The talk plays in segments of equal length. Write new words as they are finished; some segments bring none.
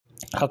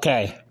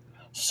Okay.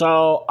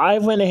 So I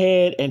went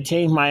ahead and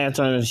changed my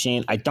answering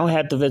machine. I don't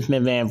have the Vince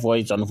McMahon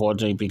voice,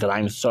 unfortunately, because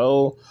I'm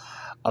so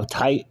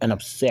uptight and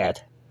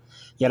upset.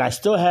 Yet I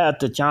still have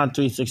the John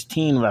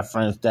 3:16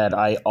 reference that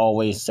I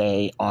always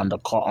say on the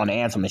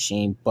answer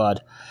machine.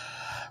 But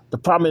the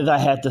problem is I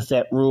had to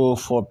set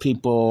rules for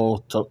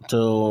people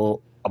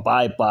to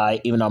abide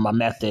by, even on my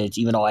message.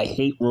 Even though I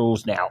hate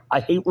rules now, I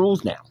hate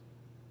rules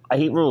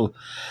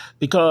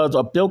because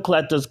a bill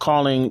collectors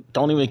calling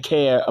don't even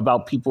care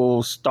about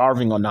people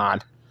starving or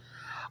not.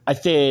 I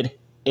said,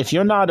 if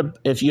you're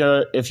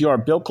a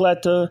bill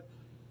collector,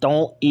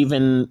 don't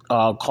even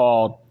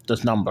call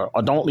this number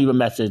or don't leave a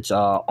message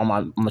on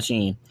my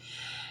machine.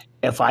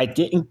 If I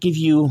didn't give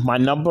you my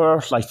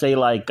number, like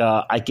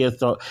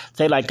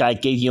I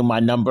gave you my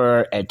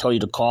number and told you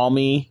to call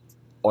me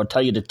or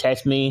tell you to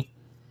text me,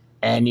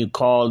 and you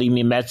leave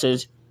me a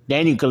message,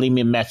 then you can leave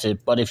me a message.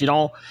 But if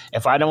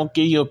I don't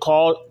give you a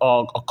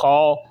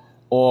call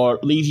or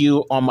leave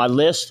you on my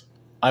list,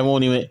 I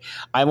won't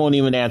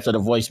even answer the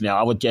voicemail.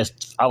 I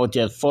would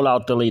just full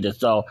out delete it.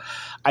 So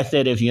I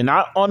said, if you're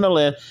not on the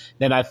list,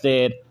 then I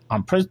said,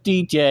 I'm Prince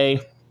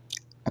DJ.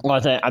 Well, I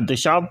said, I'm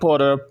Deshaun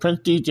Porter, Prince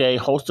DJ,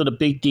 host of the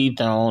Big D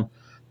Zone,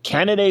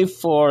 candidate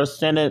for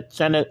Senate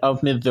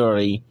of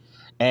Missouri.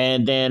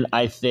 And then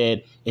I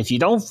said, if you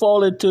don't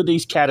fall into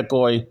these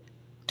categories,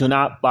 do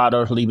not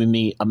bother leaving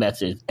me a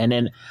message. And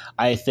then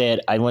I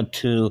said I went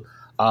to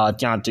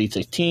John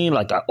 3:16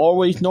 like I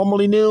always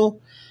normally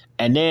knew.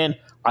 And then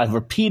I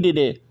repeated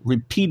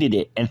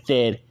it, and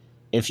said,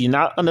 if you're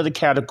not under the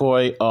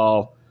category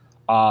of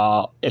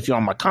if you're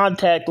on my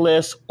contact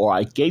list, or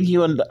I gave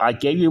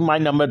you my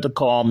number to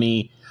call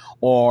me,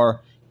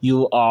 or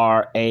you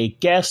are a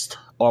guest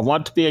or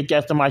want to be a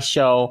guest on my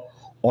show,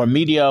 or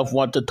media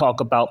want to talk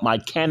about my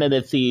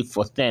candidacy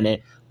for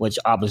Senate, which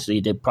obviously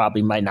they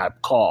probably might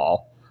not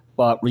call.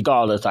 But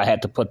regardless, I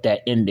had to put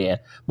that in there.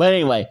 But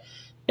anyway,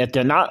 if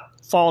they're not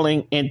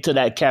falling into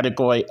that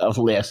category of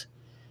list,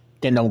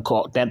 then don't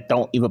call. Then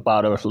don't even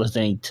bother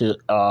listening to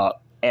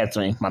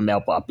answering my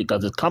mailbox,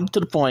 because it's come to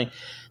the point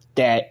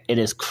that it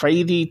is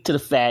crazy to the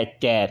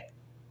fact that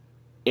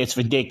it's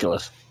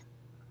ridiculous.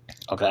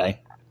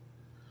 Okay,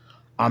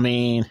 I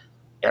mean,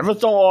 every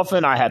so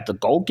often I have to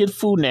go get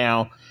food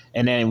now,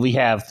 and then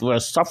we're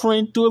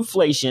suffering through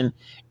inflation.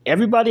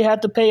 Everybody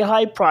had to pay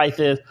high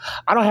prices.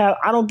 I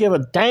don't give a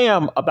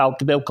damn about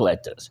the bill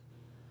collectors.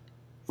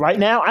 Right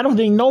now, I don't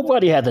think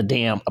nobody has a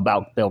damn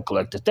about bill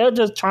collectors. They're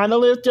just trying to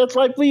live just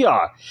like we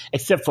are,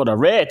 except for the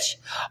rich.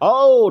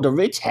 Oh, the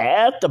rich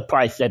have the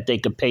price that they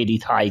could pay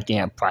these high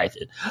damn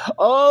prices.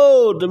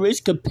 Oh, the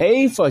rich could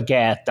pay for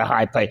gas the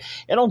high price.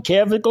 They don't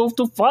care if it goes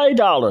to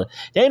 $5.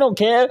 They don't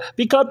care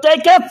because they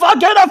can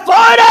fucking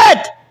afford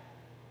it.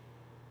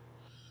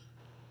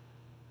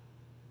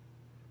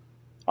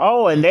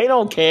 Oh, and they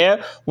don't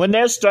care when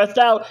they're stressed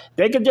out.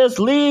 They could just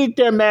leave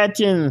their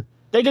mansion.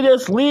 They could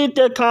just leave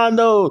their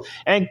condos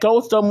and go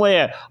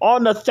somewhere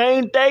on the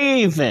same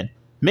day even.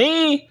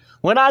 Me,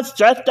 when I'm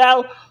stressed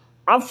out,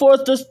 I'm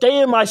forced to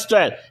stay in my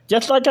stress,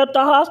 just like at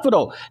the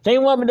hospital. They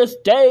want me to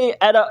stay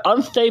at an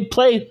unsafe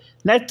place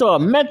next to a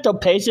mental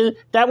patient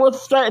that was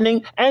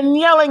threatening and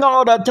yelling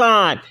all the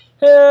time.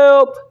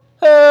 Help,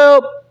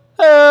 help,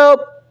 help,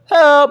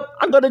 help.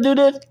 I'm going to do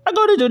this. I'm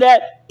going to do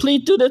that.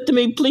 Please do this to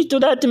me. Please do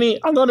that to me.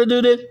 I'm going to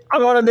do this.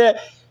 I'm going to do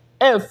that.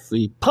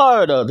 Every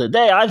part of the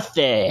day, I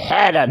said,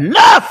 had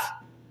enough.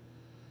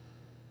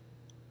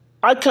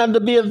 I come to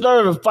be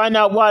observed and find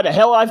out why the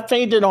hell I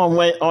fainted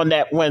on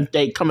that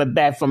Wednesday coming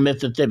back from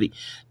Mississippi.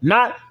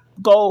 Not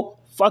go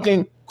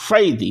fucking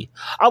crazy.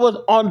 I was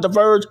on the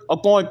verge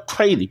of going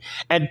crazy.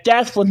 And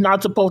that's what's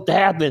not supposed to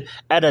happen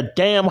at a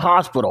damn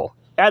hospital.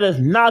 That is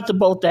not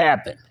supposed to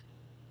happen.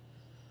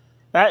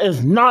 That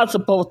is not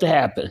supposed to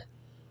happen.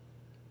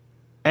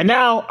 And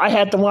now I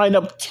had to wind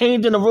up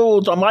changing the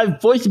rules on my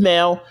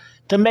voicemail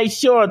to make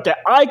sure that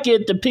I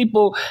get the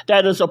people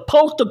that are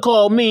supposed to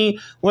call me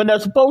when they're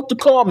supposed to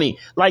call me,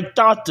 like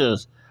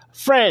doctors,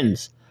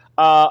 friends,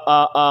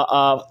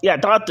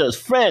 doctors,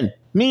 friends,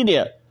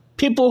 media,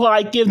 people who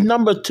I give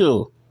numbers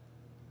to,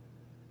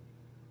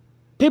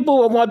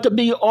 people who want to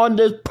be on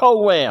this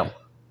program.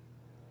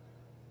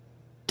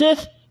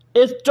 This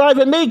is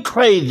driving me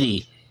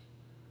crazy.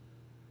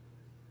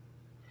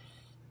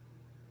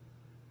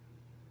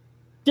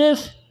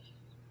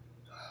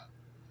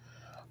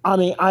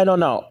 I don't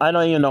know. I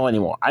don't even know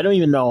anymore. I don't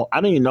even know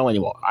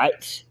anymore.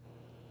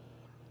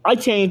 I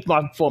changed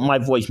my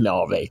voicemail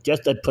already,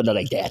 just to put it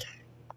like that.